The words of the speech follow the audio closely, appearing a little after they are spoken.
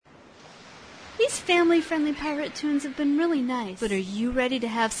family-friendly pirate tunes have been really nice. But are you ready to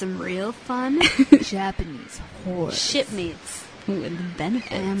have some real fun? Japanese horror. Shipmates. With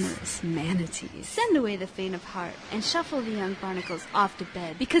benefits. Amorous manatees. Send away the faint of heart and shuffle the young barnacles off to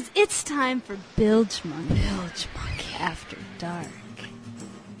bed, because it's time for Bilgemunky. Bilgemunky After Dark.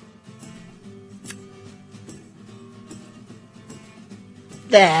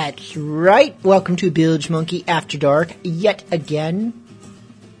 That's right. Welcome to Bilgemunky After Dark yet again.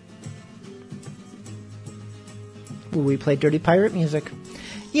 Where we play dirty pirate music.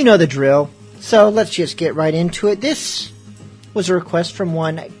 You know the drill. So let's just get right into it. This was a request from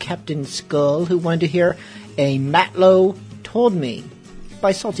one Captain Skull who wanted to hear A Matlow Told Me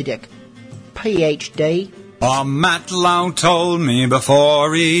by Salty Dick. PhD. Matlow told me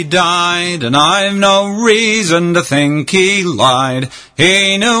before he died, and I've no reason to think he lied.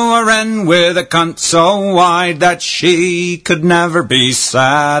 He knew a wren with a cunt so wide that she could never be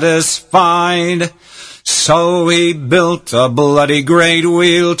satisfied. So he built a bloody great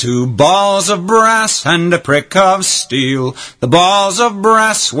wheel, 2 balls of brass and a prick of steel. The balls of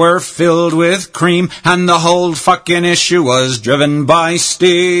brass were filled with cream, and the whole fucking issue was driven by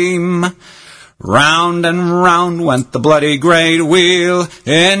steam. Round and round went the bloody great wheel,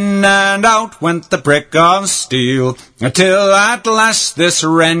 in and out went the prick of steel, until at last this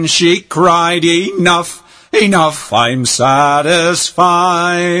wren she cried, "Enough, enough, I'm satisfied."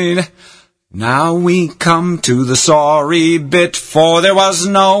 Now we come to the sorry bit, for there was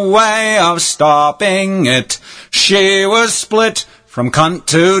no way of stopping it. She was split from cunt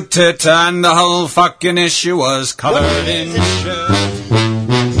to tit, and the whole fucking issue was covered in shit.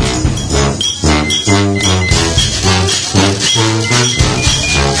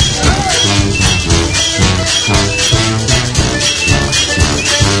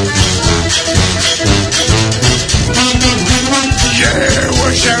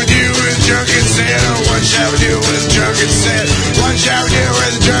 What shall we do with drunken sailor? What shall we do with drunken sailor? What shall we do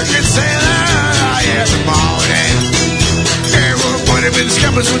with drunken sailor? In the morning, and we'll put him in the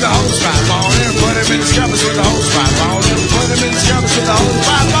scuppers with the hose pipe on him. Put him in the scuppers with the hose pipe on him. Put him in the scuppers with the hose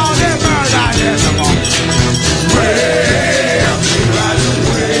pipe on him. Early in the morning, way up she rises,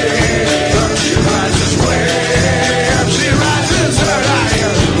 way up she rises, way up she rises. Early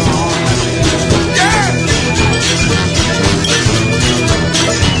in the morning, yeah.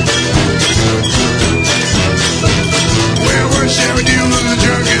 What shall we do with the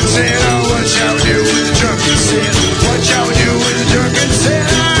drunken sailor? What shall we do with the drunken sailor? What shall we do with the drunken sailor?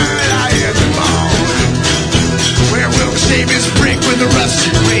 I hear the morning. Where we'll shave his brick with a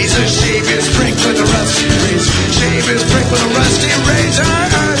rusty razor. Shave his brick with a rusty razor. Shave his brick with a rusty razor.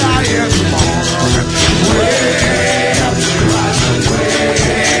 I hear the morning. Way up she rises,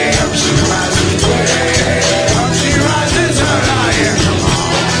 way up she rises, way up she rises. I hear the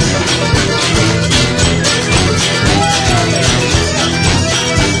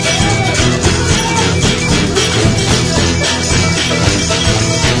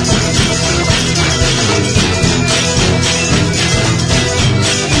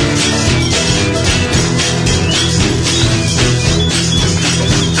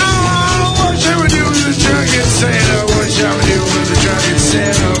sailor, what shall we do with the drunken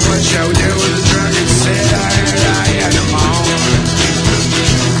sailor? What shall we do with the drunken sailor? I had them all.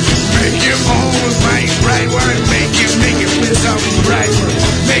 Make him all with right word. Make it with some right word.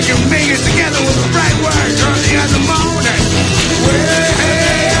 Make it together with the right word. Early in the morning, way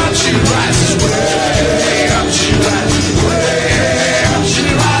up she rises, way up she rises, way up she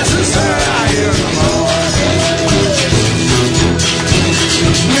rises. Early in the morning, yeah, way.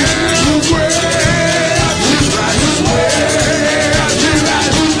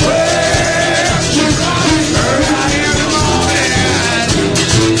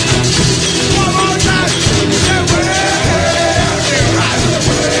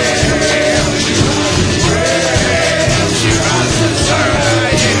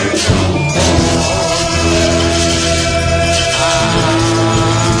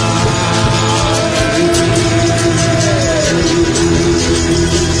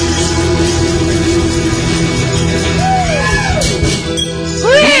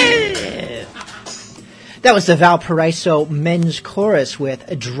 That was the Valparaiso Men's Chorus with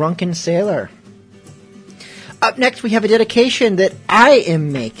A Drunken Sailor. Up next, we have a dedication that I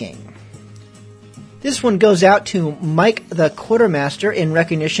am making. This one goes out to Mike the Quartermaster in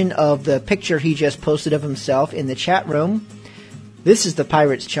recognition of the picture he just posted of himself in the chat room. This is the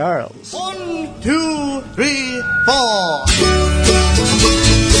Pirates Charles. 1, 2, 3, 4.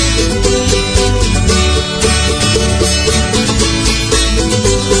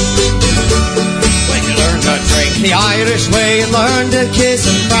 When you learn to drink the Irish way and learned to kiss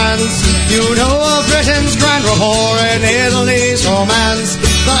in France. You know of Britain's grand rapport and Italy's romance.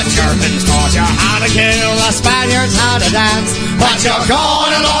 The Germans taught you how to kill, the Spaniards how to dance. But you're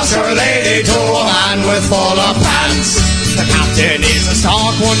gone and lost your lady to a man with fuller pants. The captain is a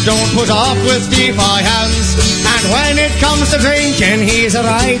stark one, don't put up with defiance. And when it comes to drinking, he's a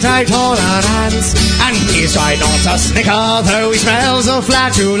right high tolerance. And he's tried not to snicker, though he smells of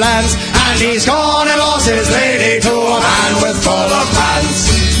flatulence. And he's gone and lost his lady to a man with fuller pants.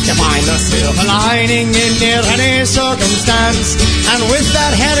 You find the silver lining in near any circumstance. And with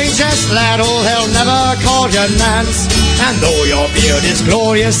that hairy chest, lad, oh, they'll never call you Nance. And though your beard is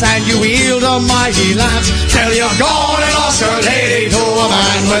glorious and you wield a mighty lance, till you're gone and lost your lady to a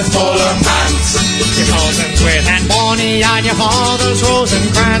man with fuller pants. Your cousins with Aunt Bonnie and your father's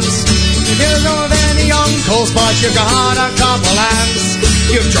Rosencrantz. You don't know of any uncles, but you've got a couple aunts.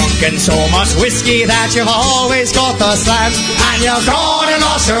 You've drunken so much whiskey that you've always got the slants. And you've gone and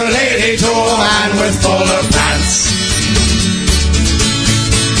lost your lady to a man with fuller pants.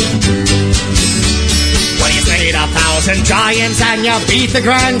 Well, you slayed 1,000 giants and you beat the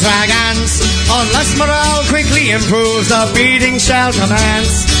Grand Dragons. Unless morale quickly improves, the beating shall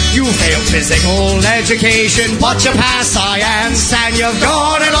commence. You failed physical education, but you passed science. And you've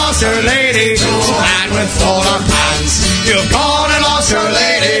gone and lost your lady to a man with fuller pants. You've gone and lost your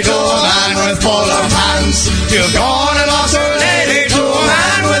lady to a man with fuller pants. You've gone and lost your lady to a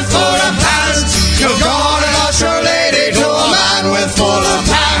man with fuller pants. You've gone and lost your lady to a man with fuller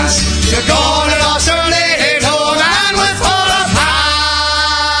pants. You've gone and lost your lady to a man with fuller pants.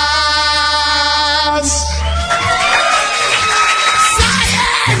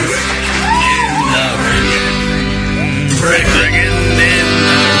 Science! Friggin' in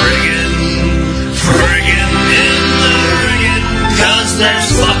the riggin', friggin' in the riggin', 'cause there's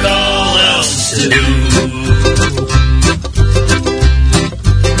fuck all else to do.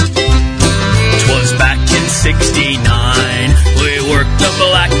 'Twas back in '69, we worked the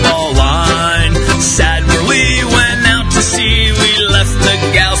Black Ball line. Sad where we went out to sea, we left the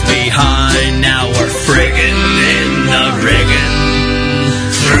gals behind. Now we're friggin' in the riggin',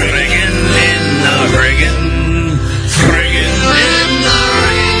 friggin' in the riggin'.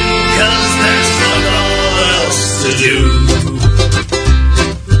 To do.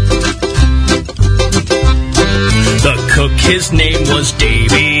 The cook, his name was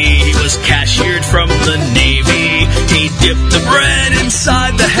Davy. He was cashiered from the Navy. He dipped the bread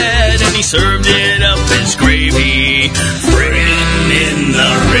inside the head and he served it up as gravy. Friggin' in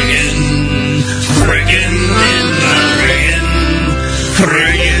the riggin', friggin' in the riggin',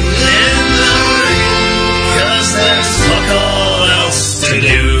 friggin' in the riggin', 'cause there's fuck all else to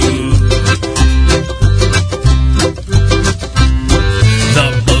do.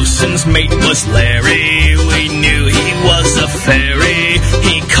 His mate was Larry, we knew he was a fairy.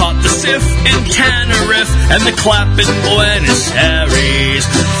 He caught the Sif in Tanariff and the Clap in Buenos Aires.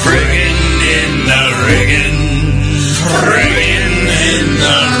 Friggin' in the riggin', friggin' in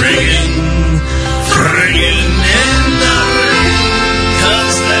the riggin', friggin' in the riggin',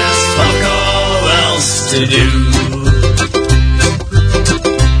 'cause there's fuck all else to do.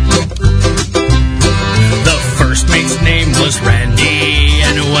 The first mate's name was Randy,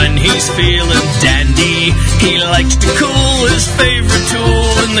 and when he's feeling dandy, he likes to cool his favorite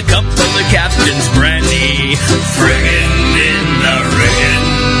tool in the cup of the captain's brandy. Friggin' in the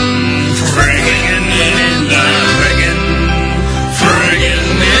riggin', friggin' in the riggin',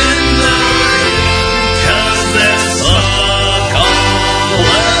 friggin' in the riggin', 'cause there's fuck all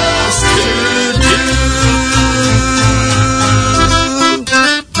else to do.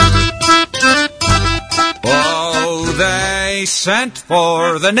 They sent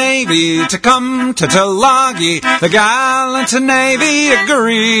for the Navy to come to Tulagi. The gallant Navy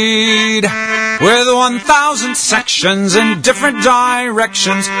agreed. With 1,000 sections in different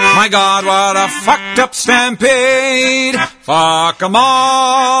directions. My God, what a fucked up stampede. Fuck 'em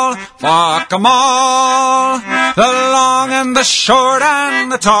all, fuck 'em all. The long and the short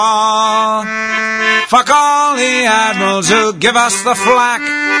and the tall. Fuck all the admirals who give us the flack.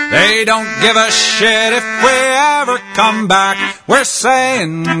 They don't give a shit if we ever come back. We're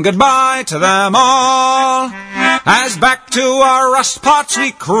saying goodbye to them all. As back to our rust pots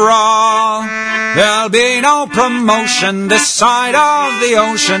we crawl. There'll be no promotion this side of the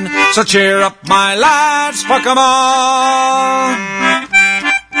ocean. So cheer up, my lads, fuck 'em all.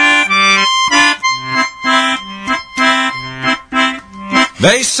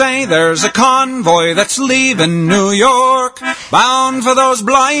 They say there's a convoy that's leaving New York, bound for those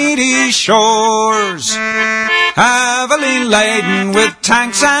blighty shores. Heavily laden with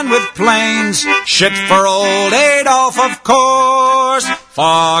tanks and with planes, shit for old Adolf, of course.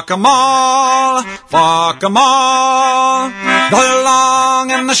 Fuck 'em all, fuck 'em all, the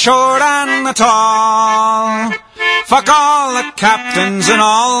long and the short and the tall. Fuck all the captains and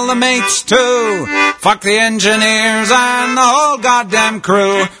all the mates too. Fuck the engineers and the whole goddamn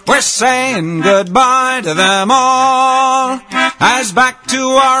crew. We're saying goodbye to them all. As back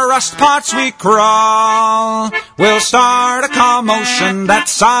to our rust pots we crawl, we'll start a commotion that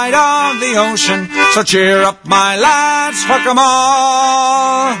side of the ocean. So cheer up, my lads, fuck 'em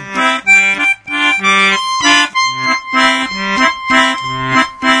all.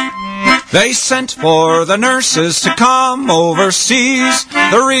 They sent for the nurses to come overseas.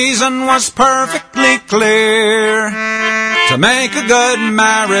 The reason was perfectly clear: to make a good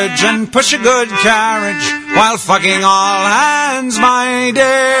marriage and push a good carriage while fucking all hands, my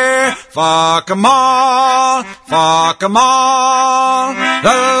dear. Fuck 'em all, fuck 'em all,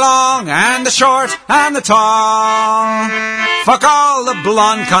 the long and the short and the tall. Fuck all the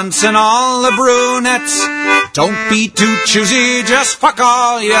blonde cunts and all the brunettes. Don't be too choosy, just fuck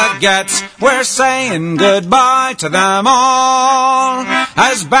all you get. We're saying goodbye to them all.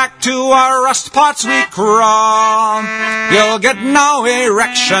 As back to our rust pots we crawl, you'll get no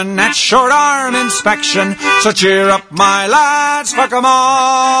erection at short arm inspection. So cheer up, my lads, fuck 'em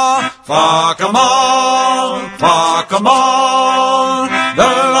all. Fuck 'em all, fuck 'em all, the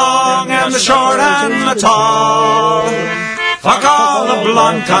long and the short and the tall. Fuck all the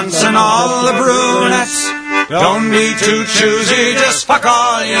blonde cunts and all the brunettes. Don't be too choosy, just fuck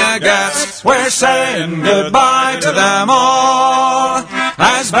all you get. We're saying goodbye to them all.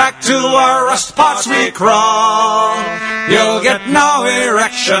 As back to our rust pots we crawl, you'll get no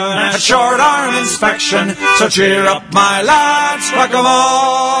erection at short arm inspection. So cheer up, my lads, fuck 'em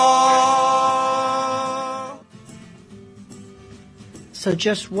all. So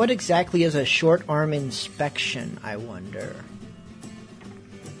just what exactly is a short arm inspection, I wonder?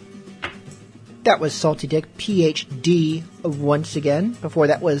 That was Salty Dick, PhD, once again. Before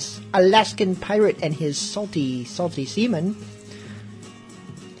that was Alaskan Pirate and his salty, salty seaman.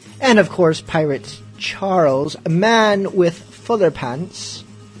 And of course, Pirate Charles, a man with fuller pants,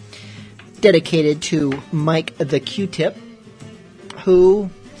 dedicated to Mike the Q-Tip, who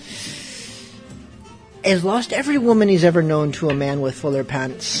has lost every woman he's ever known to a man with fuller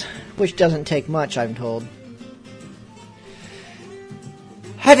pants, which doesn't take much, I'm told.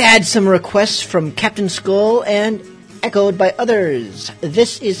 I've had some requests from Captain Skull and echoed by others.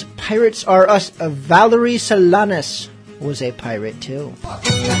 This is Pirates Are Us. Valerie Solanas was a pirate too. Well,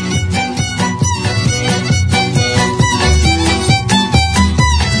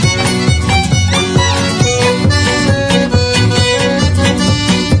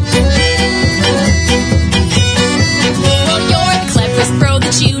 you're the cleverest bro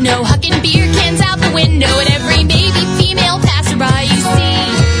that you know, hucking beer cans out the window at every baby female passerby you see.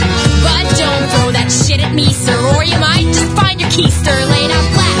 Don't throw that shit at me, sir, or you might just find your keister laid out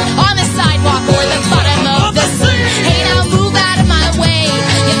flat on the sidewalk or the bottom of the sea. Hey, now move out of my way.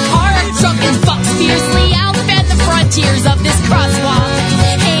 Your car drunken fucks fiercely outfend the frontiers of this crosswalk.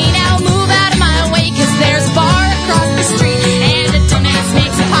 Hey, now move out of my way, 'cause there's a bar across the street, and a dumbass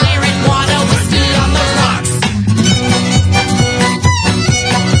makes a pirate want a whiskey on the rocks.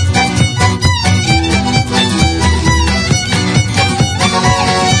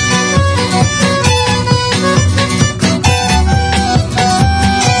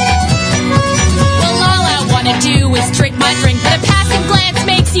 Drink my drink, but a passing glance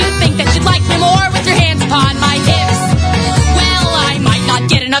makes you think that you'd like me more with your hands upon my hips. Well, I might not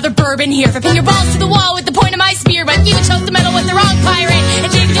get another bourbon here for pin your balls to the wall with the point of my spear, but you chose to meddle with the wrong pirate and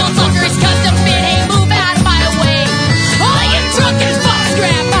take your sucker is custom fit. Hey, move out of my way. Oh, you drunken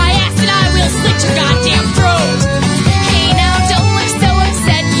foxtrap, I asked and I will slit your goddamn throat. Hey, now don't look so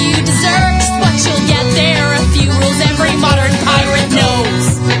upset, you deserve just what you'll get. There are a few rules every modern pirate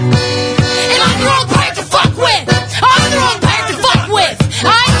knows. And I'm the wrong pirate to fuck with! I'm the wrong pirate to fuck with!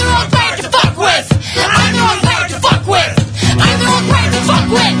 I'm the wrong pirate to fuck with! I'm the wrong pirate to fuck with! I'm the wrong pirate to fuck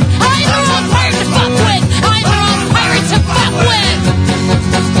with! I'm the wrong pirate to fuck with! I'm the wrong pirate to fuck with!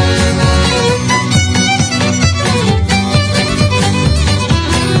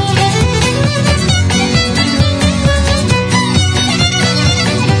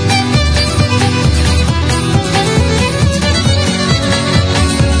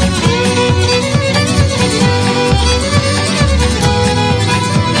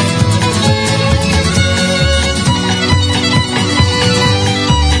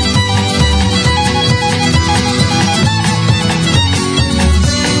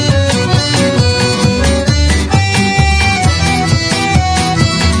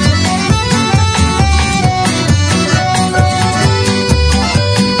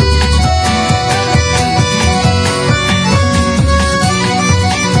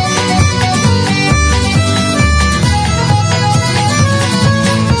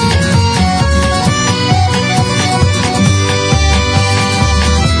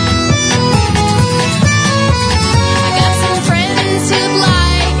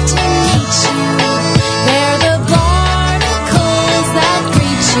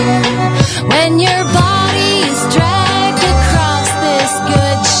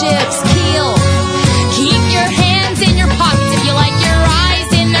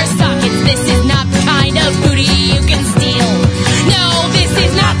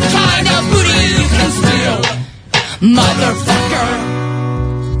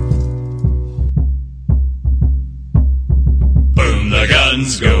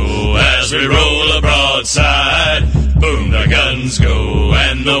 guns go as we roll a broadside. Boom, the guns go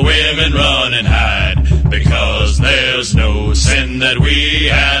and the women run and hide, because there's no sin that we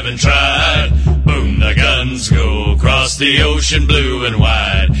haven't tried. Boom, the guns go across the ocean blue and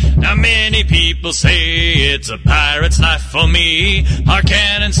wide. Now many people say it's a pirate's life for me. Our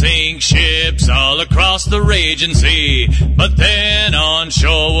cannon sink ships all across the raging sea, but then on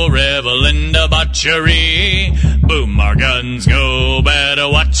shore we'll revel in debauchery. Boom, our guns go, better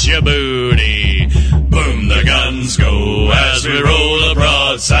watch your booty. Boom, the guns go as we roll a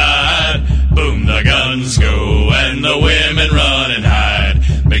broadside. Boom, the guns go and the women run and hide,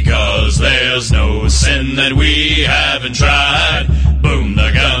 because there's no sin that we haven't tried. Boom,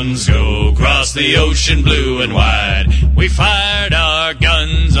 the guns go across the ocean blue and wide. We fired our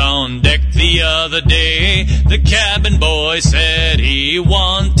guns on deck the other day. The cabin boy said he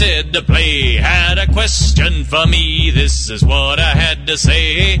wanted to play. Had a question for me, this is what I had to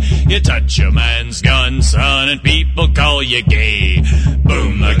say. You touch a man's gun, son, and people call you gay.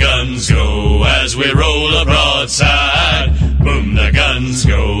 Boom, the guns go as we roll a broadside. Boom, the guns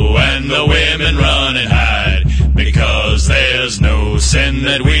go and the women run and hide, because there's no sin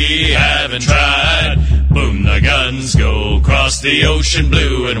that we haven't tried. Boom, the guns go across the ocean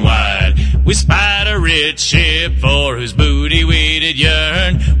blue and wide. We spied a rich ship for whose booty we did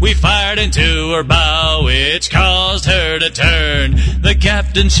yearn. We fired into her bow, which caused her to turn. The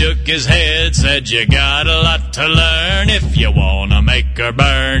captain shook his head, said you got a lot to learn. If you wanna make her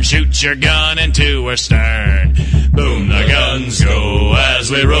burn, shoot your gun into her stern. Boom, the guns go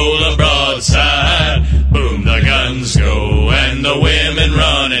as we roll a broadside. Boom, the guns go and the women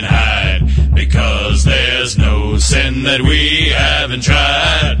run and hide, because there's no sin that we haven't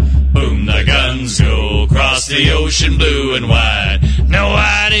tried. Boom, the guns go across the ocean blue and wide. Now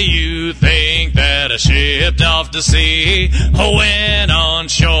why do you think that I shipped off to sea? Oh, when on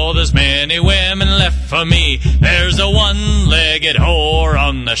shore there's many women left for me. There's a one-legged whore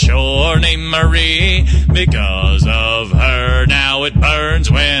on the shore named Marie. Because of her now it burns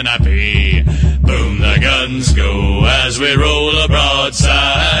when I pee. Boom, the guns go as we roll a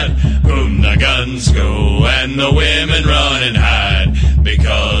broadside. Boom, the guns go and the women run and hide,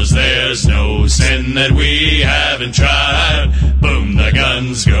 because there's no sin that we haven't tried. Boom, the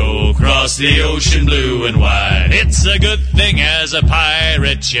guns go across the ocean blue and wide. It's a good thing as a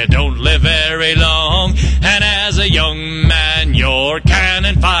pirate you don't live very long, and as a young man your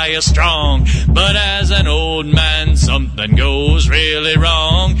cannon fire strong. But as an old man something goes really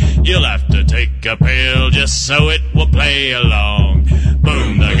wrong. You'll have to take a pill just so it will play along.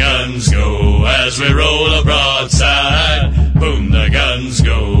 Boom, the guns go as we roll a broadside. Boom, the guns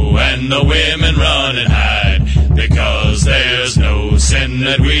go and the women run and hide, because there's no sin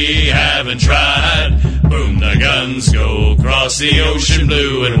that we haven't tried. Boom, the guns go across the ocean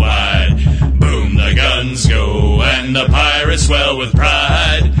blue and wide. Boom, the guns go and the pirates swell with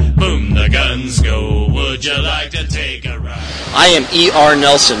pride. Boom, the guns go, would you like to take a ride? I am E.R.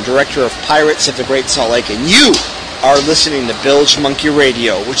 Nelson, Director of Pirates of the Great Salt Lake, and you are listening to Bilgemunky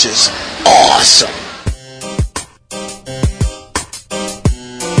Radio, which is awesome.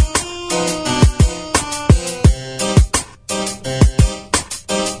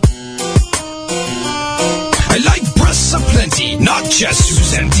 I like breasts aplenty, not just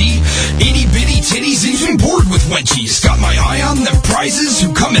who's empty. Itty bitty titties, even bored with wenchies. Got my eye on them prizes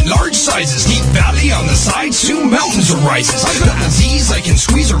who come in large sizes. Deep valley on the sides, 2 mountains arises. Double D's, I can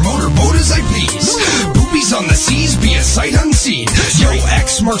squeeze her motorboat as I please. Boobies on the seas, be a sight unseen. Yo,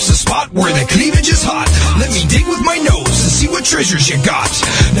 X marks the spot where the cleavage is hot. Let me dig with my nose and see what treasures you got.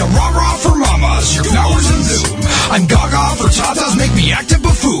 Now rah-rah for mamas, your flowers in bloom. I'm gaga for tatas, make me act a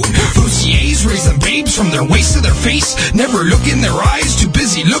buffoon. Foussiers raise them babes from their waist to their face. Never look in their eyes, too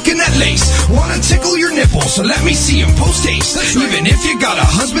busy looking at lace. Wanna tickle your nipples, so let me see them post haste. Even if you got a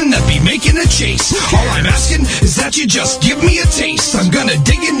husband that be making a chase. All I'm asking is that you just give me a taste. I'm gonna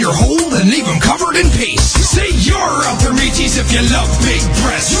dig in your hole and leave them covered in paste. Say you're out there mateys if you love big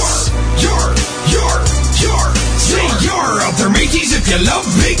breasts. You're Say you're out there mateys if you love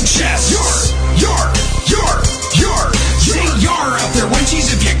big chests. You're Say you're out there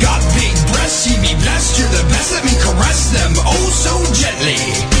wenchies if you got big breasts. You be blessed, you're the best, let me caress them oh so gently.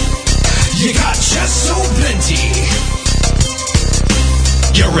 You got chests so plenty.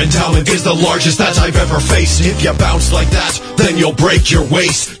 Your endowment is the largest that I've ever faced. If you bounce like that, then you'll break your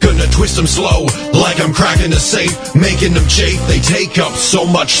waist. Gonna twist them slow, like I'm cracking a safe. Making them chafe, they take up so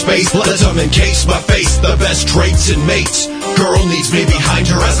much space. Let them encase my face, the best traits in mates. Girl needs me behind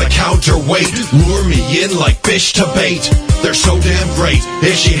her as a counterweight. Lure me in like fish to bait. They're so damn great.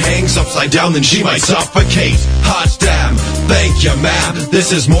 If she hangs upside down, then she might suffocate. Hot damn, thank you, man.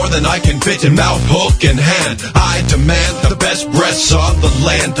 This is more than I can fit in mouth, hook, and hand. I demand the best breasts of the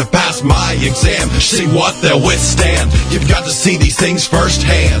land to pass my exam. See what they'll withstand. You've got to see these things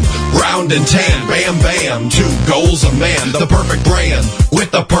firsthand. Round and tan, bam, bam. 2 goals a man. The perfect brand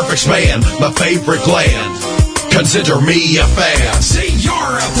with the perfect span. My favorite gland. Consider me a fan. Say you're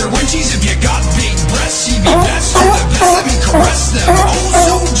out there, wenchies, if you got big breasts, you be best, you're the best, let me caress them, oh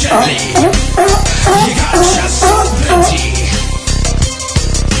so gently. You got chest so plenty.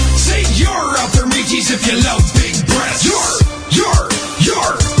 Say you're out there, mateys, if you love big breasts.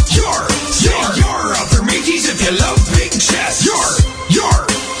 Say you're out there, mateys, if you love big chests.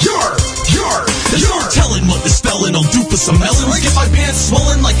 You're telling what the spelling I'll do for some melon. Get my pants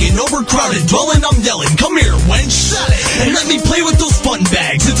swollen like an overcrowded dwelling. I'm yelling, come here, wench, and let me play with those fun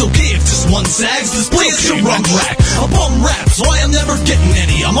bags. It's okay if just one sags. Display is your rug rack. A bum rap, so I am never getting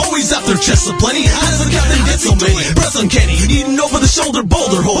any. I'm always after chests of plenty. How does the captain get so many? Breath uncanny, you need an over-the-shoulder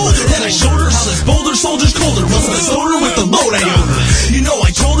boulder holder. Then I showed her how this boulder soldier's colder. Wasn't a soda with the load I owed her. You know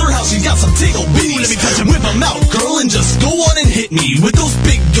I told her how she got some tingle bitties. Let me touch him, whip him out, girl, and just go on and hit me with those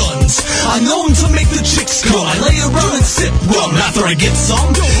big guns. I'm known to make the chicks come. I lay around and sip rum after I get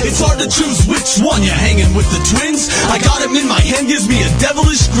some. It's hard to choose which one. You're hanging with the twins. I got him in my hand, gives me a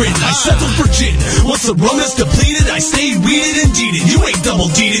devilish grin. I settled for gin. Once the rum is depleted, I stay weeded and deeded. You ain't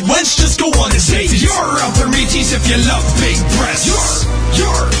double-deeded, wench, just go on and say it. You're out there, mateys, if you love big breasts.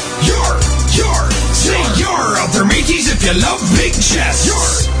 Say you're out there, mateys, if you love big chests.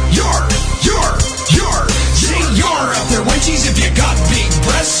 Say you're out there, wenchies, if you got big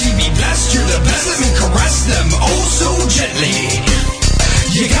breasts. You be blessed, you're the best, let me caress them, oh so gently.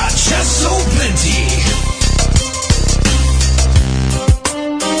 You got chest so plenty.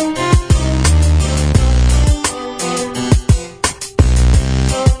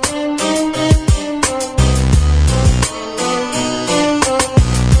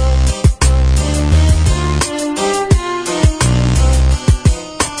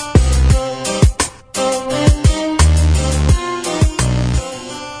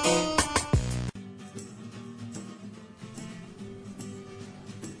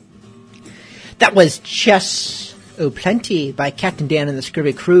 That was Chess O'Plenty by Captain Dan and the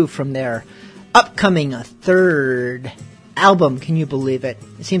Scurvy Crew from their upcoming 3rd album. Can you believe it?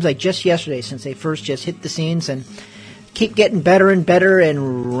 It seems like just yesterday since they first just hit the scenes and keep getting better and better and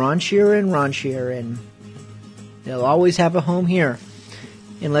raunchier, and they'll always have a home here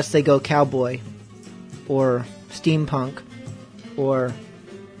unless they go cowboy or steampunk or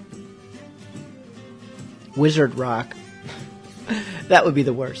wizard rock. That would be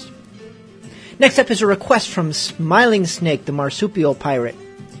the worst. Next up is a request from Smiling Snake, the marsupial pirate.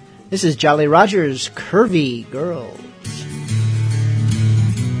 This is Jolly Roger's Curvy Girls.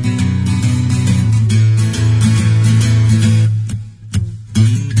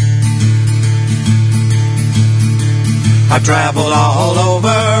 I've traveled all over,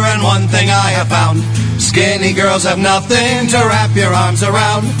 and one thing I have found: skinny girls have nothing to wrap your arms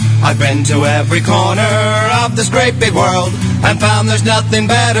around. I've been to every corner of this great big world and found there's nothing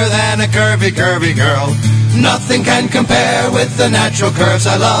better than a curvy, curvy girl. Nothing can compare with the natural curves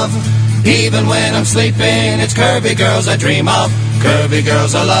I love. Even when I'm sleeping, it's curvy girls I dream of. Curvy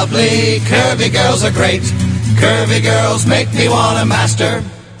girls are lovely, curvy girls are great. Curvy girls make me want to master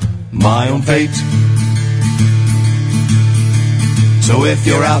my own fate. So if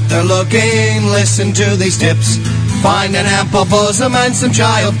you're out there looking, listen to these tips. Find an ample bosom and some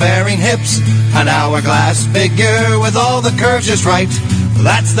childbearing hips. An hourglass figure with all the curves just right.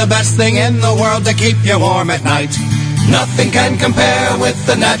 That's the best thing in the world to keep you warm at night. Nothing can compare with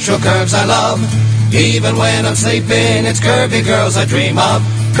the natural curves I love. Even when I'm sleeping, it's curvy girls I dream of.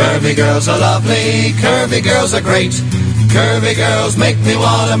 Curvy girls are lovely, curvy girls are great. Curvy girls make me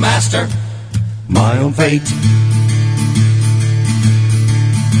want to master my own fate.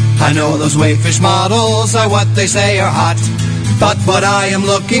 I know those wayfish models are what they say are hot, but what I am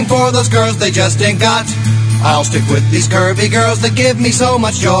looking for, those girls they just ain't got. I'll stick with these curvy girls that give me so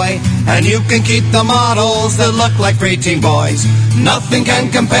much joy, and you can keep the models that look like preteen boys. Nothing can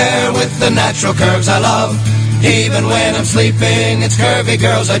compare with the natural curves I love. Even when I'm sleeping, it's curvy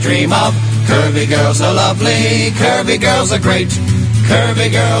girls I dream of. Curvy girls are lovely, curvy girls are great. Curvy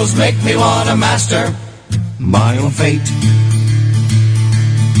girls make me want to master my own fate.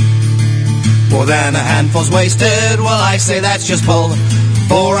 More than a handful's wasted, well I say that's just bull.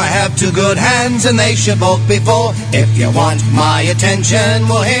 For I have 2 good hands and they should both be full. If you want my attention,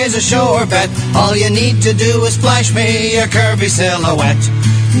 well here's a sure bet. All you need to do is flash me your curvy silhouette.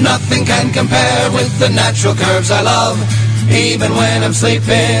 Nothing can compare with the natural curves I love. Even when I'm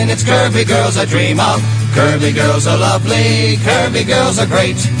sleeping, it's curvy girls I dream of. Curvy girls are lovely, curvy girls are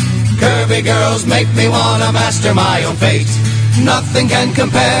great. Curvy girls make me wanna master my own fate. Nothing can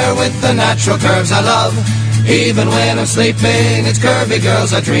compare with the natural curves I love. Even when I'm sleeping, it's curvy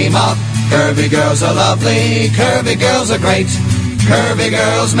girls I dream of. Curvy girls are lovely, curvy girls are great. Curvy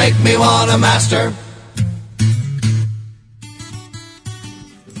girls make me wanna master.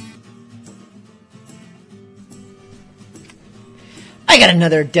 I got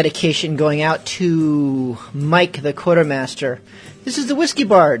another dedication going out to Mike the Quartermaster. This is the Whiskey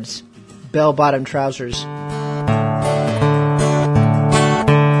Bards, bell-bottom trousers.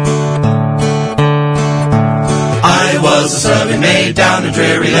 I was a serving maid down a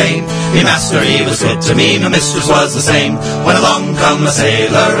dreary lane. Me master, he was good to me, my mistress was the same. When along come a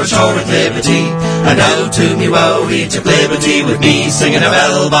sailor ashore at liberty, and out to me woe he took liberty with me, singing of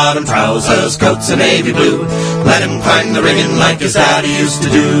bell-bottom trousers, coats of navy blue. Let him clang the rigging like his daddy used to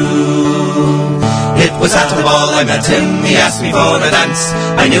do. It was at the ball I met him, he asked me for a dance.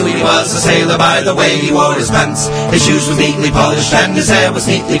 I knew he was a sailor by the way he wore his pants. His shoes was neatly polished and his hair was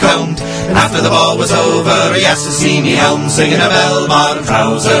neatly combed. And after the ball was over, he asked to see me home, singing of bell-bottom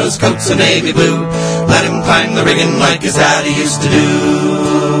trousers, coats of navy blue. Let him clang the rigging like his daddy used to do.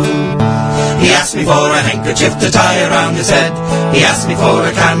 He asked me for a handkerchief to tie around his head. He asked me for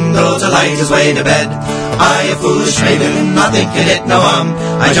a candle to light his way to bed. I, a foolish maiden, not thinking it no harm,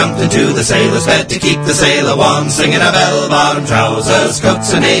 I jumped into the sailor's bed to keep the sailor warm, singing of bell-bottom trousers,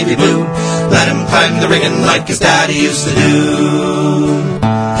 coats of navy blue. Let him clang the rigging like his daddy used to do.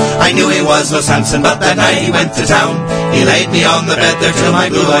 I knew he was no Samson, but that night he went to town. He laid me on the bed there till my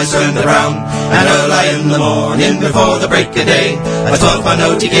blue eyes turned brown. And early in the morning, before the break of day, a 12-pound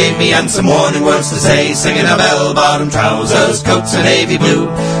note he gave me and some warning words to say, singing of bell-bottom trousers, coats of navy blue.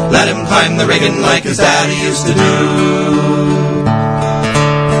 Let him climb the rigging like his daddy used to do.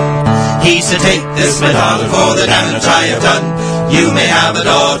 He said, take this, my darling, for the damage I have done. You may have a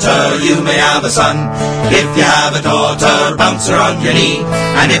daughter, you may have a son. If you have a daughter, bounce her on your knee.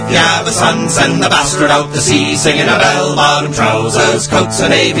 And if you have a son, send the bastard out to sea, singing of bell-bottom trousers, coats of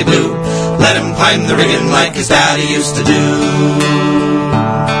navy blue. Let him climb the rigging like his daddy used to do.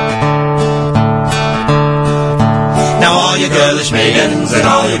 Now all you girlish maidens and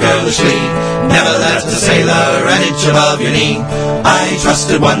all you girlish lee, never left a sailor an inch above your knee. I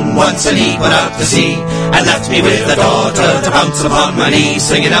trusted one once and he put out to sea, and left me with a daughter to bounce upon my knee,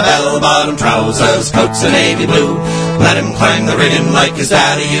 singing of bell-bottom trousers, coats of navy blue. Let him climb the rigging like his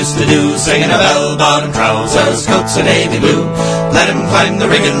daddy used to do, singing of bell-bottom trousers, coats of navy blue. Let him climb the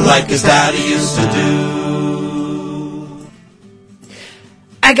rigging like his daddy used to do.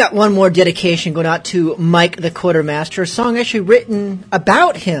 I got one more dedication going out to Mike the Quartermaster, a song actually written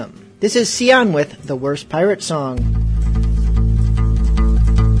about him. This is Sion with The Worst Pirate Song.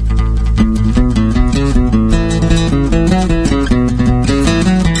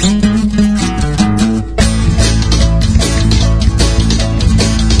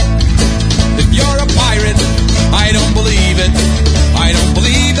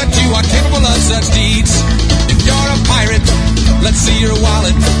 Let's see your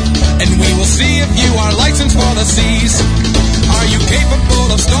wallet, and we will see if you are licensed for the seas. Are you capable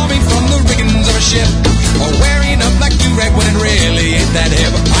of storming from the riggings of a ship, or wearing a black do-rag when it really ain't that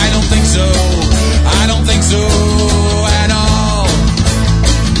hip? I don't think so. I don't think so at all.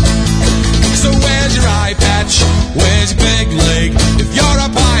 So where's your eye patch? Where's your peg leg? If you're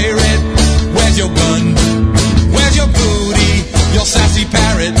a pirate, where's your gun? Where's your booty? Your sassy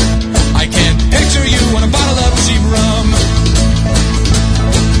parrot? I can't picture you on a bottle of cheap rum.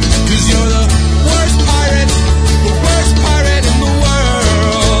 You're the worst pirate in the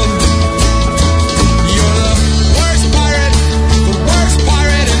world. You're the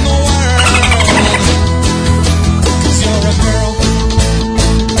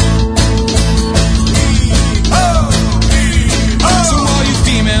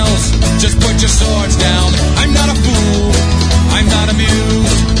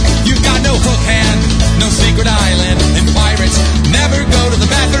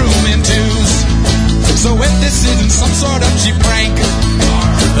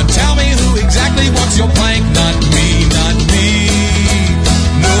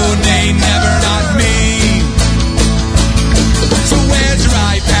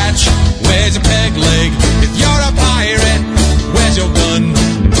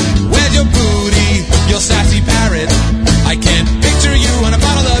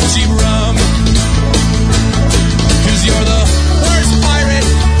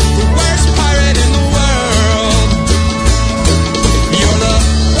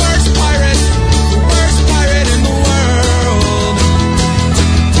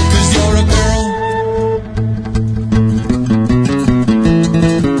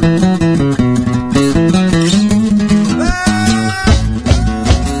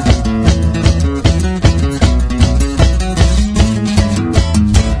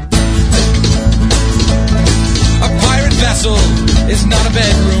is not a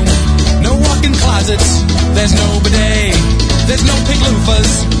bedroom. No walk-in closets, there's no bidet. There's no pink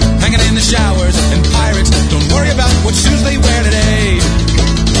loofahs hanging in the showers. And pirates don't worry about what shoes they wear today.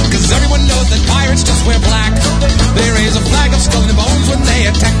 Cause everyone knows that pirates just wear black. They raise a flag of skull and bones when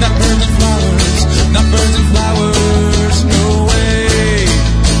they attack not birds and flowers. Not birds and flowers, no way.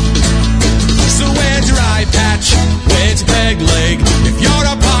 So where's your eye patch? Where's your peg leg? If you're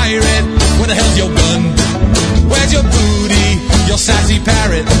a pirate, where the hell's your gun? Where's your booty? Your sassy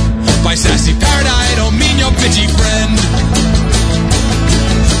parrot. By sassy parrot I don't mean your bitchy friend.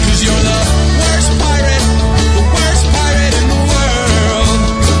 Cause you're the worst pirate in the world.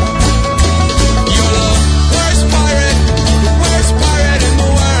 You're the worst pirate in the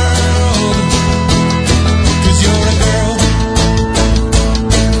world. Cause you're a girl.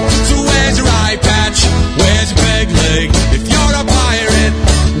 So where's your eye patch? Where's your peg leg? If you're a pirate,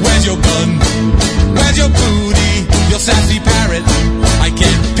 where's your gun? Where's your booty? Your sassy parrot. I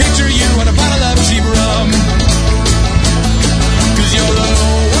can't picture you on a bottle of cheap rum. Cause you're the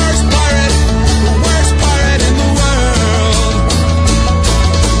worst pirate in the world.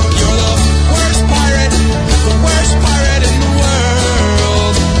 You're the worst pirate in the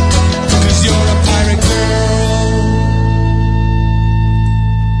world. Cause you're a pirate girl.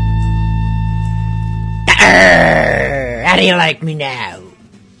 How do you like me now?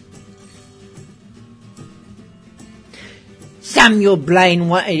 Samuel Blaine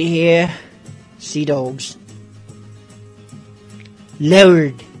wanted to hear Sea Dogs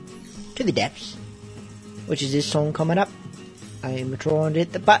Lowered to the Depths, which is this song coming up. I am trying to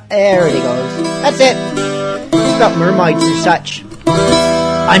hit the button. There it goes. That's it. It's about mermaids and such.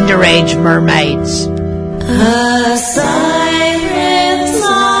 Underage mermaids. A siren's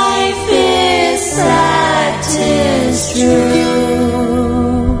life is sad, 'tis true.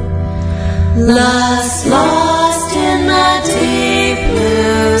 Lost in the deep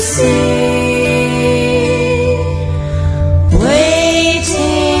blue sea,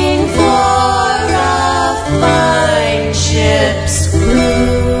 waiting for a fine ship's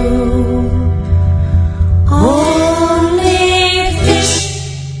crew. Only fish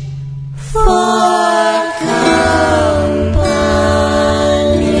for company.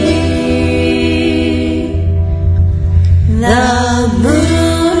 The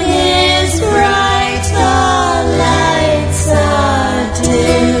moon is bright, the lights are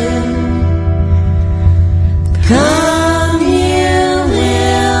dim. Come, you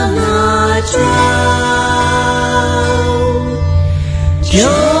will not drown.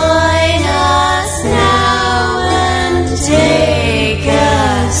 Join us now and take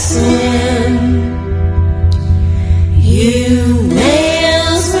a swim. You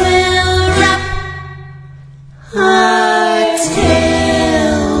males will wrap our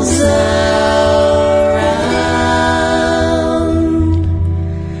tails around.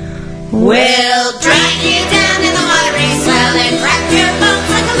 We'll drag you down in the watery swell and crack your bones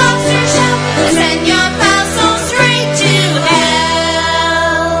like a lobster shell and send your foul soul straight to hell.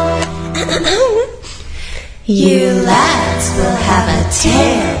 You lads will have a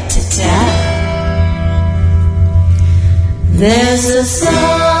tale to tell. There's a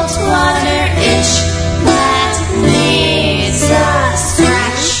saltwater itch that needs a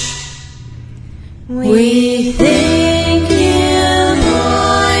scratch. We think you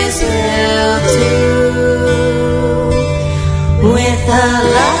boys will do with a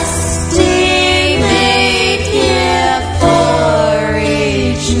lusty maid here for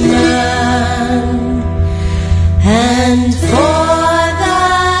each man, and for the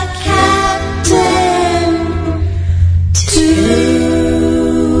captain too.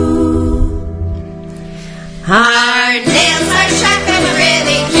 Our nails are sharp and we're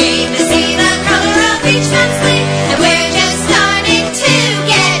really keen to see the color of each man's sleeve, and we're just starting to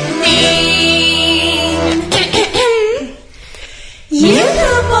get mean. You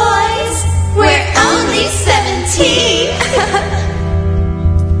know, boys, we're only 17.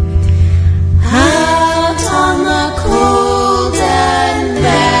 Out on the cold and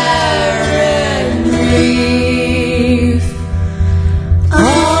barren reef,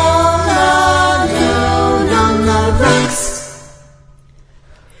 all alone on the rocks,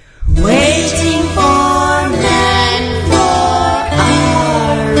 waiting for men for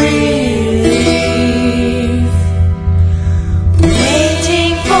our relief,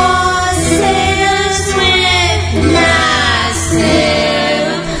 waiting for sailors with massive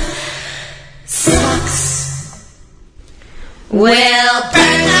socks. We'll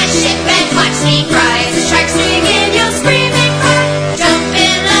burn the ship and watch me cry as the sharks swing in. You'll scream and cry, jump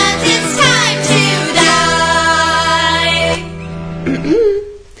in, lads, it's time to die.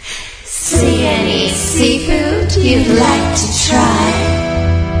 See any seafood you'd like to try.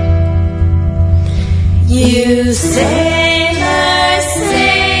 You sailors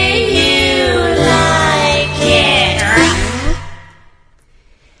say you like it rough.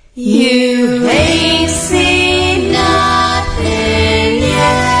 You ain't seen nothing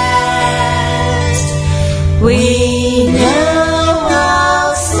yet. We know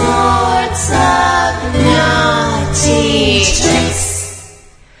all sorts of naughty tricks.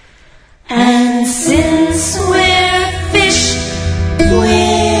 And since we're fish,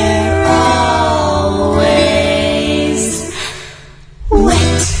 we're always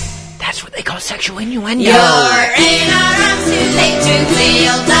wet. That's what they call sexual innuendo. You're in our arms too late to flee.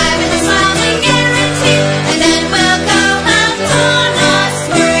 You'll dive in the smiling guarantee, and then we'll go out on a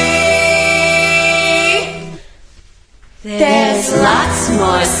spree. There's lots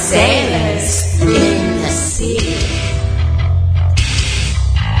more sailors in the sea.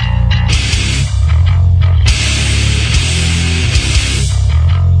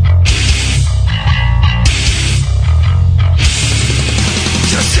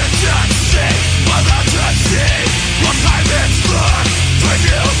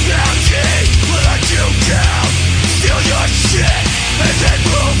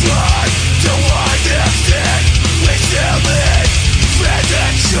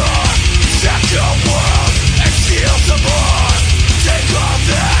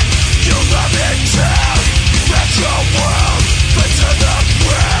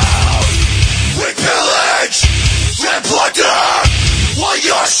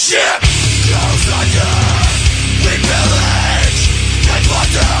 Your ship goes under. We pillage and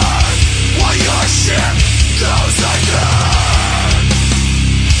plunder while your ship goes under.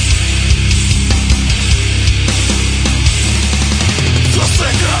 The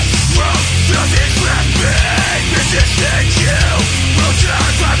finger from the decrepit resisting you will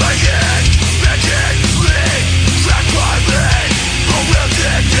turn by my head, begging me, trapped by me, who will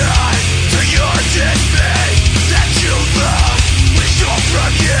deny to your dismay that you love.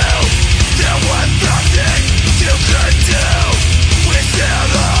 From you, there was nothing you could do. We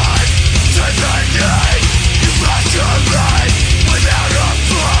sailed on to the night. You lost your life without a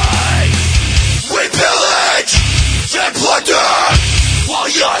fight. We pillage and plunder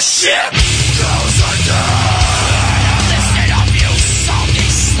while your ship goes under. Listen up, you salty,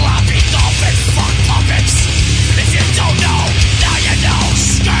 sloppy, dolphin fuck puppets. If you don't know, now you know.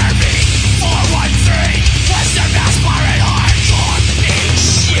 Scurvy 413 Western Mass Pirate Hardcore.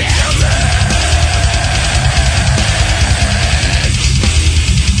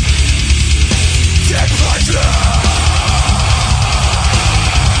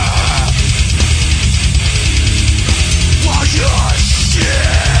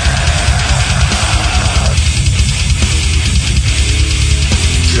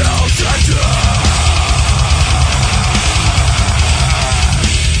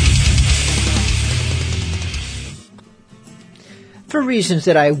 For reasons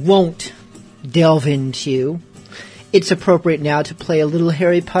that I won't delve into, it's appropriate now to play a little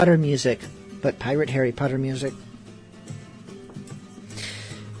Harry Potter music, but pirate Harry Potter music.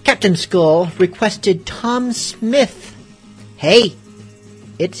 Captain Skull requested Tom Smith. Hey,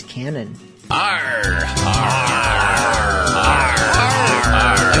 it's canon. Arr, arr, arr,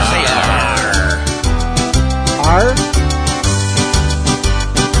 arr, say arr. Arr?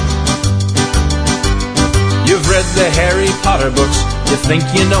 You've read the Harry Potter books, you think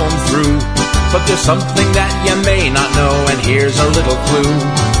you know them through, but there's something that you may not know, and here's a little clue.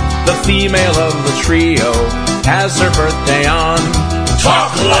 The female of the trio has her birthday on.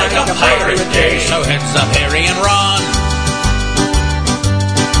 Talk like a pirate day, so heads up Harry and Ron.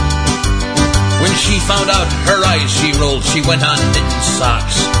 When she found out, her eyes she rolled, she went on knitting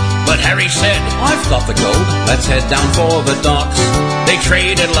socks. But Harry said, I've got the gold, let's head down for the docks. They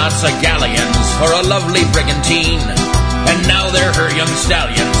traded lots of galleons for a lovely brigantine, and now they're her young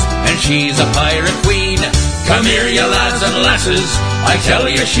stallions, and she's a pirate queen. Come here, you lads and lasses, I tell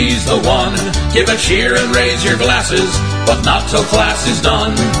you she's the one. Give a cheer and raise your glasses, but not till class is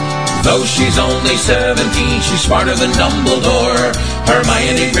done. Though she's only 17, she's smarter than Dumbledore.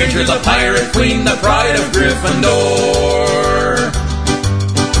 Hermione Granger, the pirate queen, the pride of Gryffindor.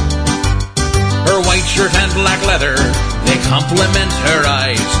 Her white shirt and black leather, they complement her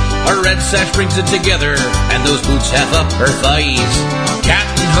eyes. A red sash brings it together, and those boots have up her thighs.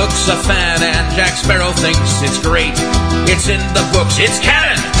 Captain Hook's a fan, and Jack Sparrow thinks it's great. It's in the books, it's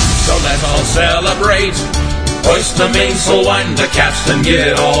canon, so let's all celebrate. Hoist the mainsail, wind the capstan, give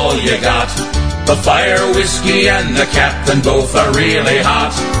it all you got. The fire, whiskey, and the captain both are really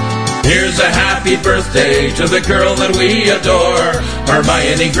hot. Here's a happy birthday to the girl that we adore,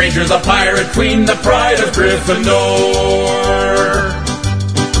 Hermione Granger, the pirate queen, the pride of Gryffindor.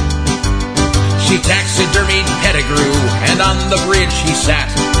 She taxidermied Pettigrew, and on the bridge he sat,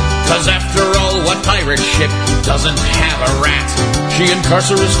 'cause after all, what pirate ship doesn't have a rat? She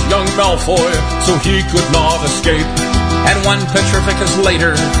incarcerated young Malfoy, so he could not escape, and 1 Petrificus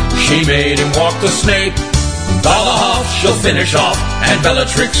later, she made him walk the Snape. Dolohov she'll finish off, and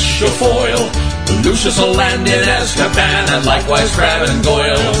Bellatrix she'll foil. Lucius will land in Azkaban, and likewise Crabbe and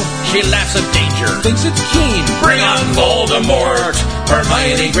Goyle. She laughs at danger, thinks it's keen. Bring on Voldemort!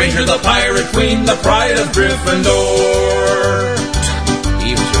 Hermione Granger, the pirate queen, the pride of Gryffindor.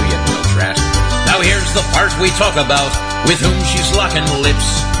 Eve to you, little trash. Now here's the part we talk about, with whom she's locking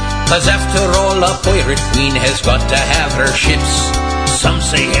lips. 'Cause after all, a pirate queen has got to have her ships. Some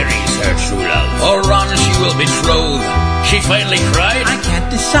say Harry's her true love, or Ron she will betroth. She finally cried, I can't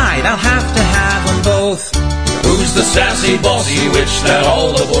decide, I'll have to have them both. Who's the sassy, bossy witch that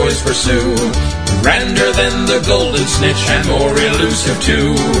all the boys pursue? Grander than the golden snitch, and more elusive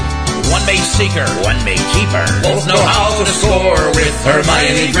too. One may seek her, one may keep her, both know how to score with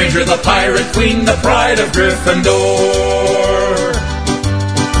Hermione Granger, the pirate queen, the pride of Gryffindor.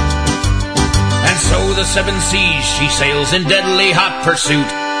 And so the 7 seas she sails in deadly hot pursuit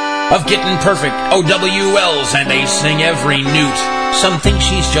of getting perfect OWLs and acing every newt. Some think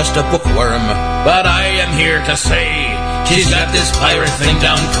she's just a bookworm, but I am here to say she's got this pirate thing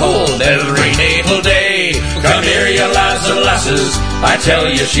down cold every natal day. Come here, you lads and lasses, I tell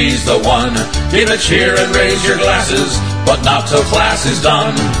you she's the one. Give a cheer and raise your glasses, but not till class is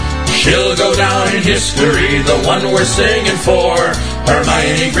done. She'll go down in history, the one we're singing for.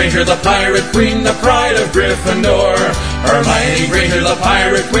 Hermione Granger, the pirate queen, the pride of Gryffindor. Hermione Granger, the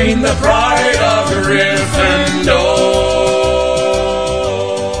pirate queen, the pride of Gryffindor.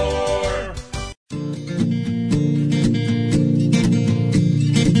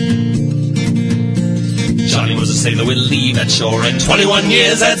 Johnny was a sailor with leave at shore and 21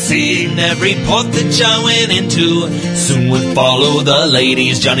 years at sea. In every port that John went into, soon would follow the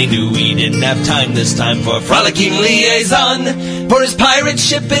ladies. Johnny knew he didn't have time this time for a frolicking liaison, for his pirate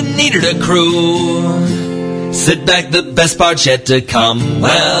ship it needed a crew. Sit back, the best part yet to come.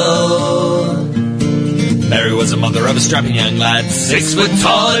 Well, Mary was the mother of a strapping young lad, 6 foot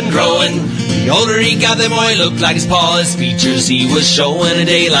tall and growing. The older he got, the more he looked like his pa. His features he was showing a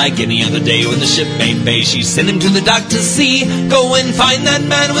day like any other day. When the ship made bay, she sent him to the dock to see. Go and find that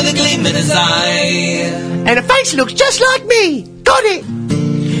man with a gleam in his eye. And a face looks just like me. Got it.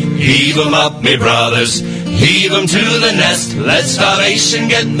 Heave 'em up, me brothers, heave 'em to the nest. Let starvation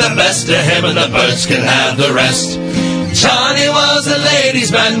get the best of him, and the birds can have the rest. Johnny was a ladies'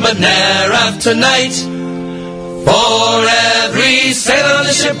 man, but ne'er after night. For every sailor on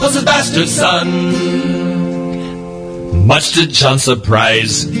the ship was a bastard son, much to John's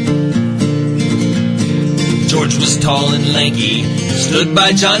surprise. George was tall and lanky, stood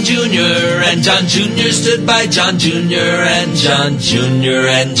by John Jr., and John Jr. stood by John Jr., and John Jr.,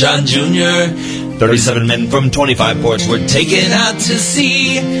 and John Jr. 37 men from 25 ports were taken out to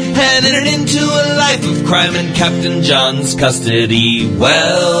sea and entered into a life of crime in Captain John's custody.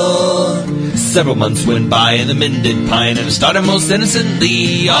 Well, several months went by and the men did pine and started most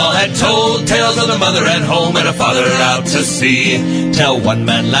innocently. All had told tales of their mother at home and a father out to sea. Till one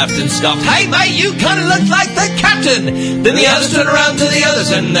man laughed and scoffed, "Hey mate, you kinda look like the captain." Then the others turned around to the others,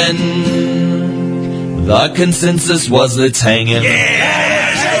 and then the consensus was let's hang him.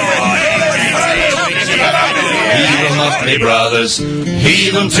 Heave 'em up, me brothers,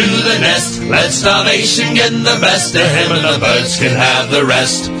 heave 'em to the nest. Let starvation get the best of him, and the birds can have the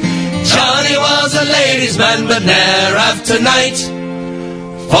rest. Johnny was a ladies' man, but ne'er after night.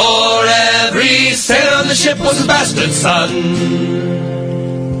 For every sailor on the ship was a bastard son,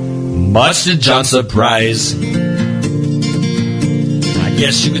 much to John's surprise. I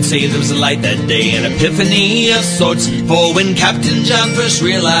guess you could say there was a light that day, an epiphany of sorts. For when Captain John first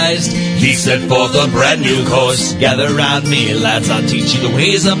realized, he set forth a brand new course. Gather round me, lads, I'll teach you the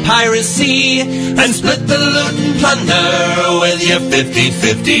ways of piracy, and split the loot and plunder with your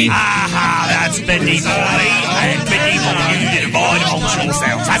 50-50. Aha, that's medieval, and medieval you did avoid amongst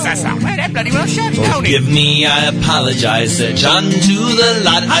yourselves. That's well, that bloody well shut, don't it? Forgive me, I apologize, said John to the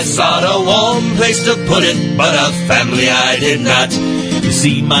lot. I sought a warm place to put it, but a family I did not. You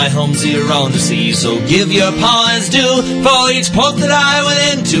see, my home's here on the sea, so give your paw his due. For each port that I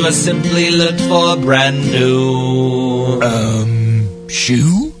went into, I simply looked for brand new.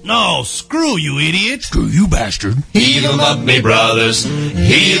 Shoe? No, screw you, idiot. Screw you, bastard. Heave 'em up, me brothers,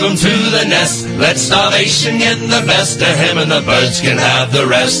 heave 'em to the nest. Let starvation get the best of him, and the birds can have the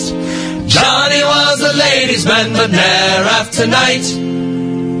rest. Johnny was a ladies' man, but ne'er after night.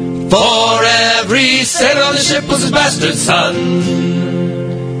 For every sailor on the ship was his bastard son.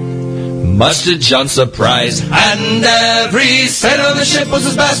 Much did John surprise, and every sailor on the ship was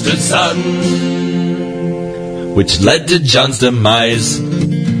his bastard son, which led to John's demise.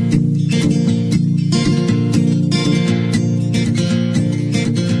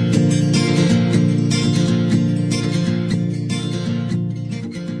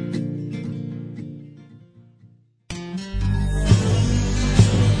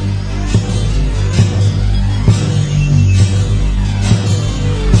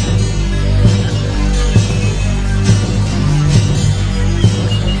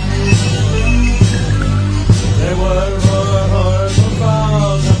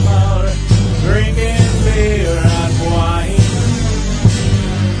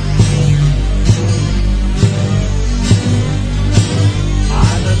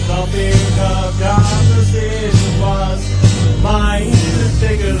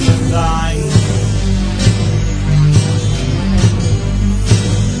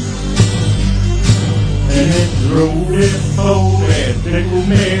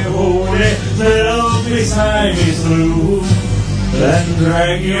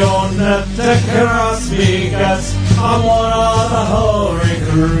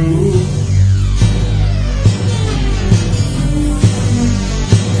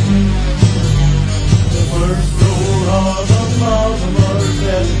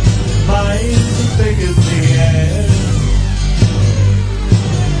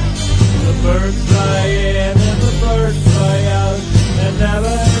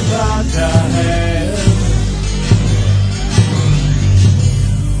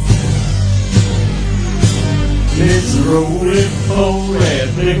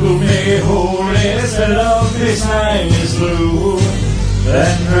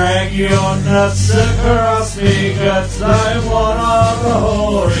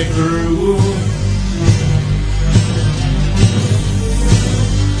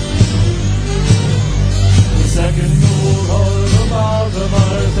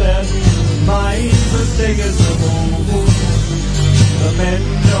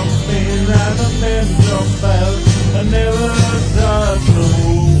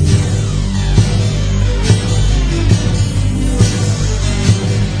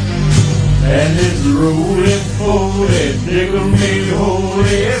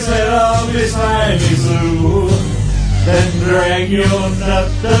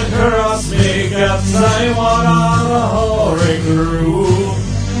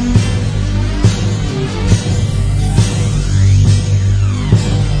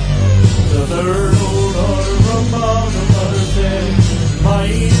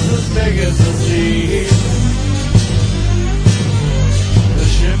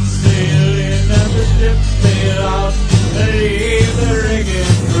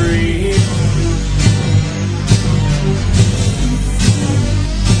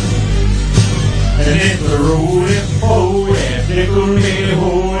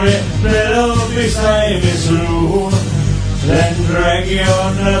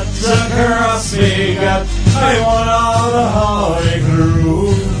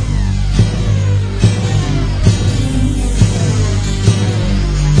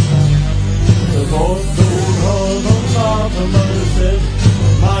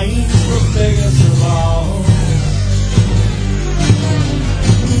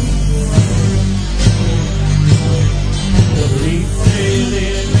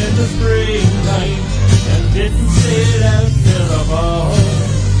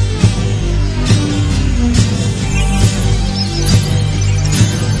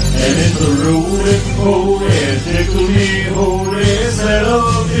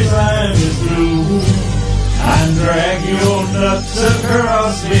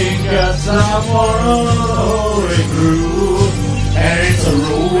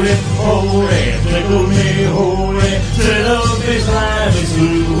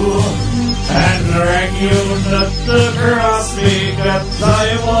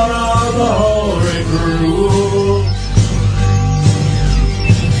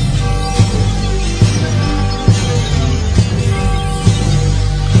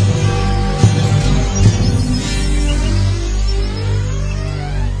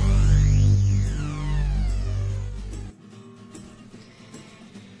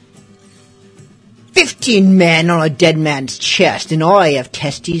 Men on a dead man's chest, and I have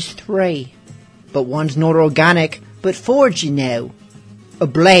testes 3. But one's not organic, but forged, you know. A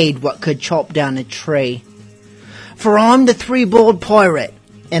blade what could chop down a tree. For I'm the 3-balled pirate,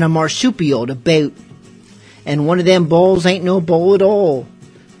 and a marsupial to boot. And one of them balls ain't no ball at all,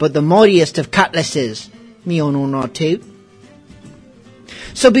 but the mightiest of cutlasses, me own or two.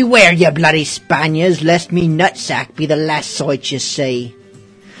 So beware, ye bloody Spaniards, lest me nutsack be the last sight ye see.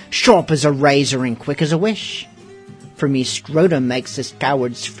 Sharp as a razor and quick as a wish, for me scrotum makes this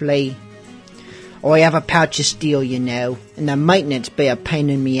cowards flee. I have a pouch of steel, you know, and the maintenance be a pain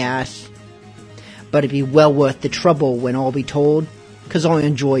in me ass. But it be well worth the trouble when all be told, 'cause I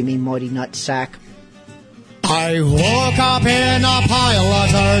enjoy me mighty nutsack. I woke up in a pile of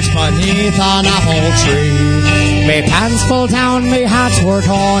dirt beneath an apple tree. Me pants pulled down, me hats were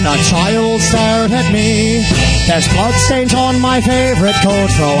torn, a child stared at me. There's bloodstains on my favourite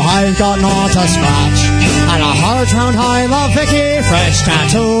coat, though I've got naught to scratch. And a heart round I'm a Vicky Fresh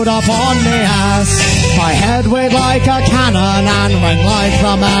tattooed upon me ass. My head weighed like a cannon and rang like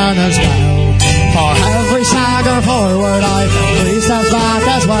the mariners' bell. For every stagger forward I've been 3 steps back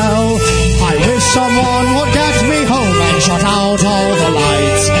as well. I wish someone would get me home and shut out all the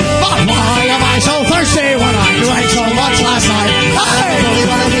lights. But why am I so thirsty when I drank so much last night? Hey, bully,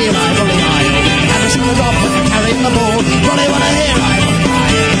 wanna hear I, bully, I. Never seen a drop when I'm carrying the bowl. Bully, wanna hear I, bully,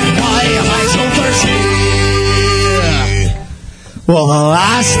 I. Why am I so thirsty? Well, the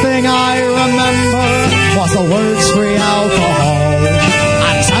last thing I remember was the words free alcohol.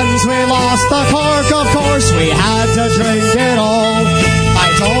 And since we lost the cork, of course, we had to drink it all. I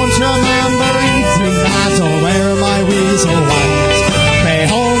don't remember eating that or where my weasel went. My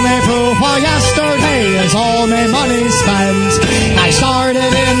only proof of yesterday is all my money spent. I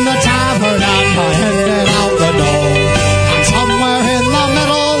started in the tavern and I headed out the door. And somewhere in the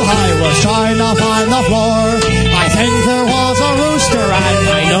middle I was trying to find the floor. I think there was a rooster and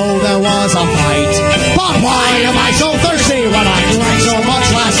I know there was a fight. But why am I so thirsty when I drank so much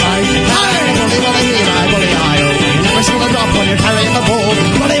last night? Hey, bully, bully, hear I, bully, I. You never see the drop when you're carrying the bowl.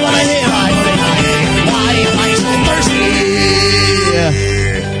 Bully, bully, hear I, bully, I. Why am I so thirsty?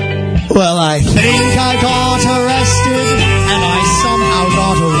 Well, I think I got arrested and I somehow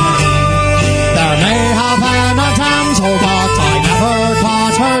got away. There may have been a damsel, but I never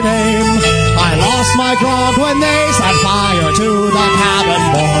caught her name. I lost my grog when they set fire to the cabin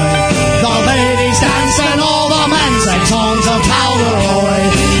boy. The ladies danced and all the men sang songs of Calderoy.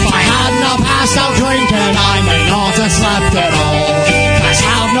 If I hadn't passed out drinking, I may not have slept at all. I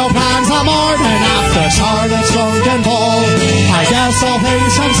have no plans the morning after Charlotte's drunken ball. I guess all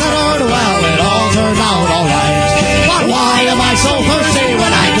things considered, well, it all turned out alright. But why am I so thirsty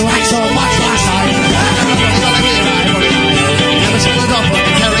when I drank so much last night? Never seen a drop when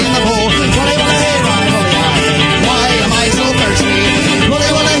I'm carrying the bowl. Bully, bully, hear I, bully, I. Why am I so thirsty? Bully,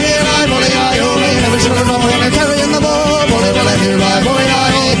 bully, hear I, bully, I. Never seen a drop when I'm carrying the bowl. Bully, bully, hear I, bully,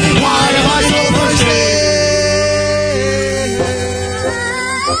 I. Why am I so thirsty?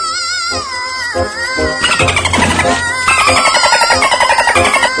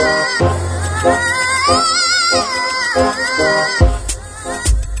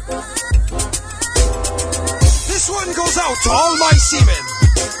 This one goes out to all my seamen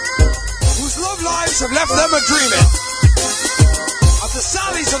whose love lives have left them a dreaming of the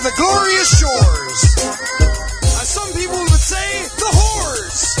sallies of the glorious shores. As some people would say, the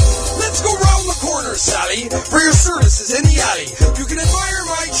whores. Let's go round the corner, Sally, for your services in the alley. You can admire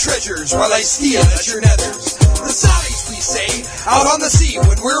my treasures while I steal at your nethers. The sallies, we say, out on the sea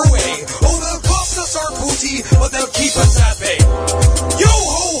when we're away. Oh, they'll cost us our booty, but they'll keep us at bay. Yo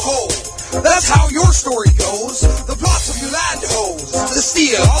ho ho, that's how your story goes. The plots of your land hoes to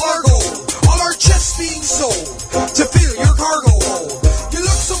steal all our gold, all our chests being sold to fill your cargo hold. You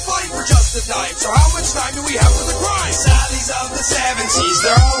look so fine for just a dime, so how much time do we have for the crime? Sallies of the 70s,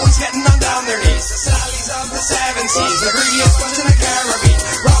 they're always getting on down their knees. The sallies of the 70s, the greediest bunch in the Caribbean.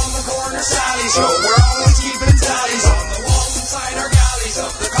 Round the corner, Sally's show, we're always keeping tallies on the walls inside our galleys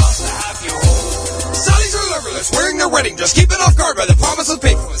of the cost to have you home. Sallies are loverless, wearing their wedding dress, keeping off guard by the promise of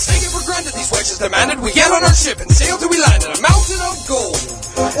faithfulness. Taking for granted these wenches demanded we get on our ship and sail till we land in a mountain of gold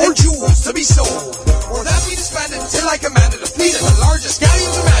or jewels to be sold, or that we disbanded till I commanded a fleet of the largest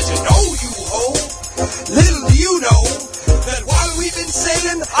galleons imagined. Oh, you ho! Little do you know that while we've been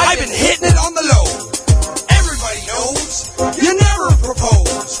sailing, I've been hitting it on the low. Everybody knows you never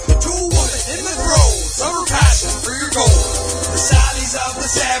propose to a woman in the throes of her passion for your gold. The sallies of the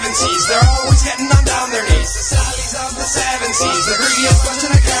 70s, they're always getting on down their knees. The sallies of the 70s, the greediest bunch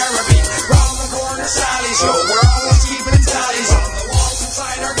in the Caribbean. Round the corner, Sally's show, we're always keeping tallies on the walls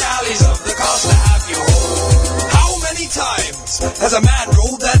inside our galleys of the cost to have you home. How many times has a man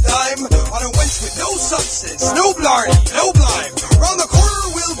rolled that dime on a wench with no substance, no blarney, no blime? Round the corner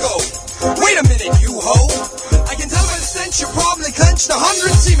we'll go. Wait a minute, you ho! I can tell by the stench you probably clenched 100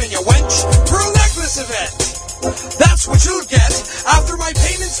 seamen, you wench, for a necklace event. That's That's what you'll get after my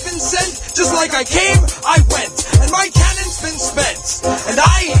payment's been sent. Just like I came, I went, and my cannon's been spent. And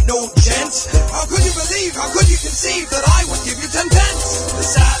I ain't no gent. How could you believe, how could you conceive that I would give you 10 pence? The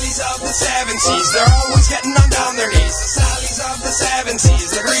Sallies of the 7 seas, they're always getting on down their knees. The Sallies of the 7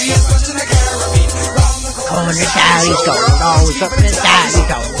 seas, the greediest bunch in the Caribbean. Round the corner, Sally's going, always up in the Sally's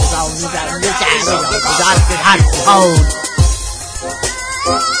going, always up in the Sally's going, hot cold.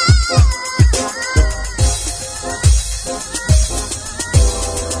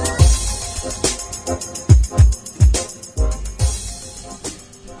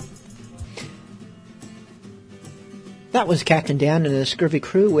 That was Captain Dan and the Scurvy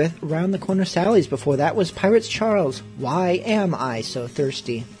Crew with Round the Corner Sallies. Before that was Pirates Charles, Why Am I So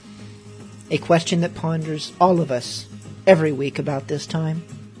Thirsty? A question that ponders all of us every week about this time.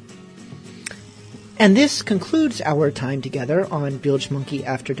 And this concludes our time together on Bilgemunky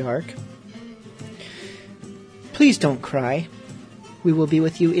After Dark. Please don't cry. We will be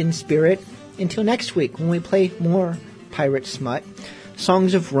with you in spirit until next week when we play more pirate smut,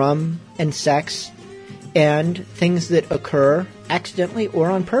 songs of rum and sex, and things that occur accidentally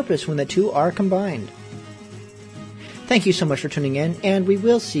or on purpose when the two are combined. Thank you so much for tuning in, and we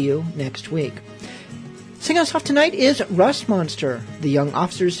will see you next week. Singing us off tonight is Rust Monster, the young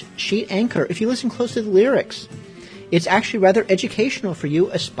officer's sheet anchor. If you listen close to the lyrics, it's actually rather educational for you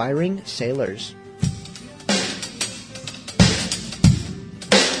aspiring sailors.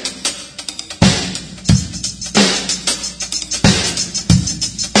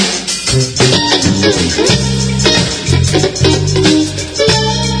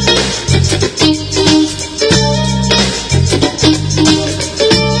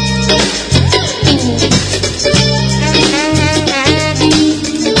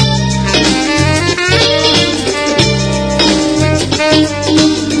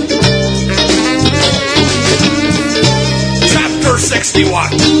 Chapter 61.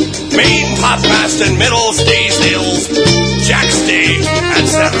 Main topmast and middle staysails, jackstay,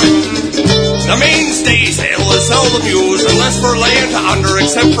 etc. The mainstaysail is seldom used unless for laying to under,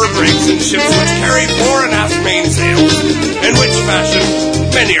 except for brigs and ships which carry fore and aft mainsails, in which fashion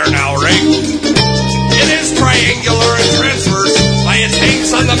many are now rigged. It is triangular and transverse by its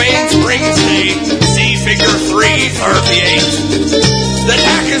hanks on the mainspring stay. See figure 338. The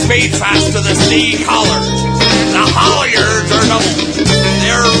tack is made fast to the stay collar. The halyards are double.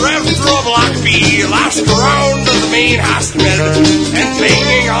 They're revved through a block B, lashed around to the main mast-mid, and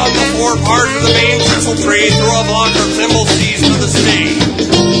banging on the forepart of the main trestle tray through a block of thimble C's to the stay.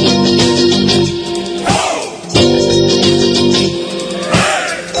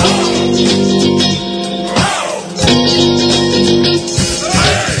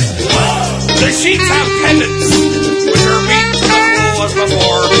 The sheets have pendants, which are beat to the flow as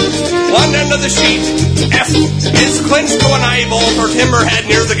before. One end of the sheet, F, is clinched to an eye bolt or timber head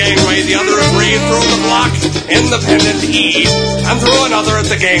near the gangway. The other is raised through the block in the pendant E, and through another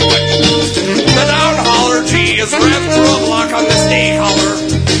at the gangway. The down hauler G is revved through a block on the stay collar,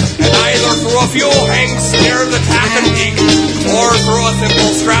 and either through a few hanks near the tack and peak, or through a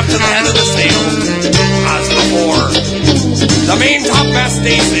thimble strapped to the head of the sail, as before. The main topmast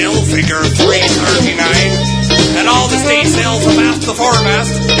staysail, figure 339, and all the staysails abaft the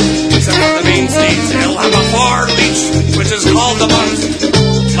foremast, except the main staysail, have a fore leech, which is called the bunt,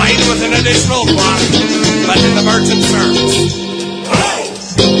 lined with an additional cloth, but in the merchant service.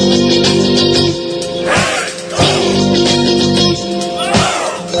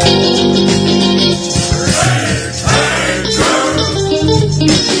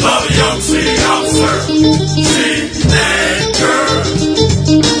 Of young sea officer, sheet anchor.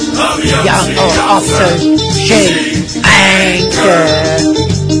 Of Young officer, sheet anchor.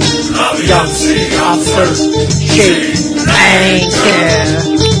 Of Young sea officer, sheet anchor.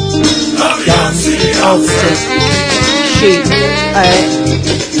 Young sea officer, sheet anchor.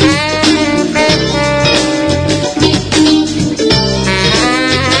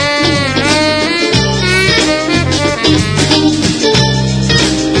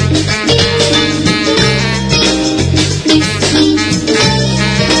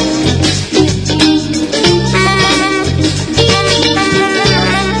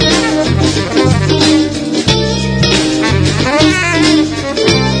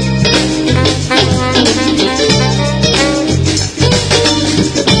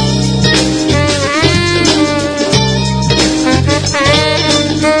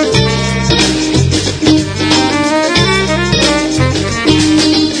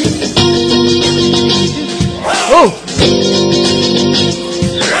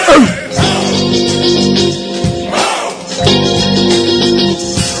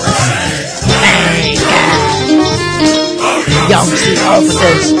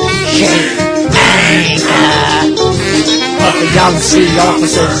 sea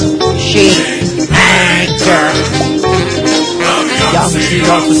officers, shake anchor. Young sea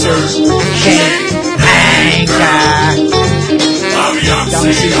officers, shake anchor.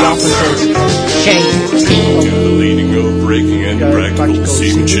 Young sea officers, shake. The leading of breaking and practical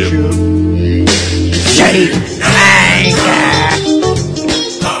seamanship. Shake anchor.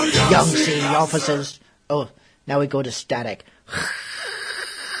 Young sea officers. Oh, now we go to static.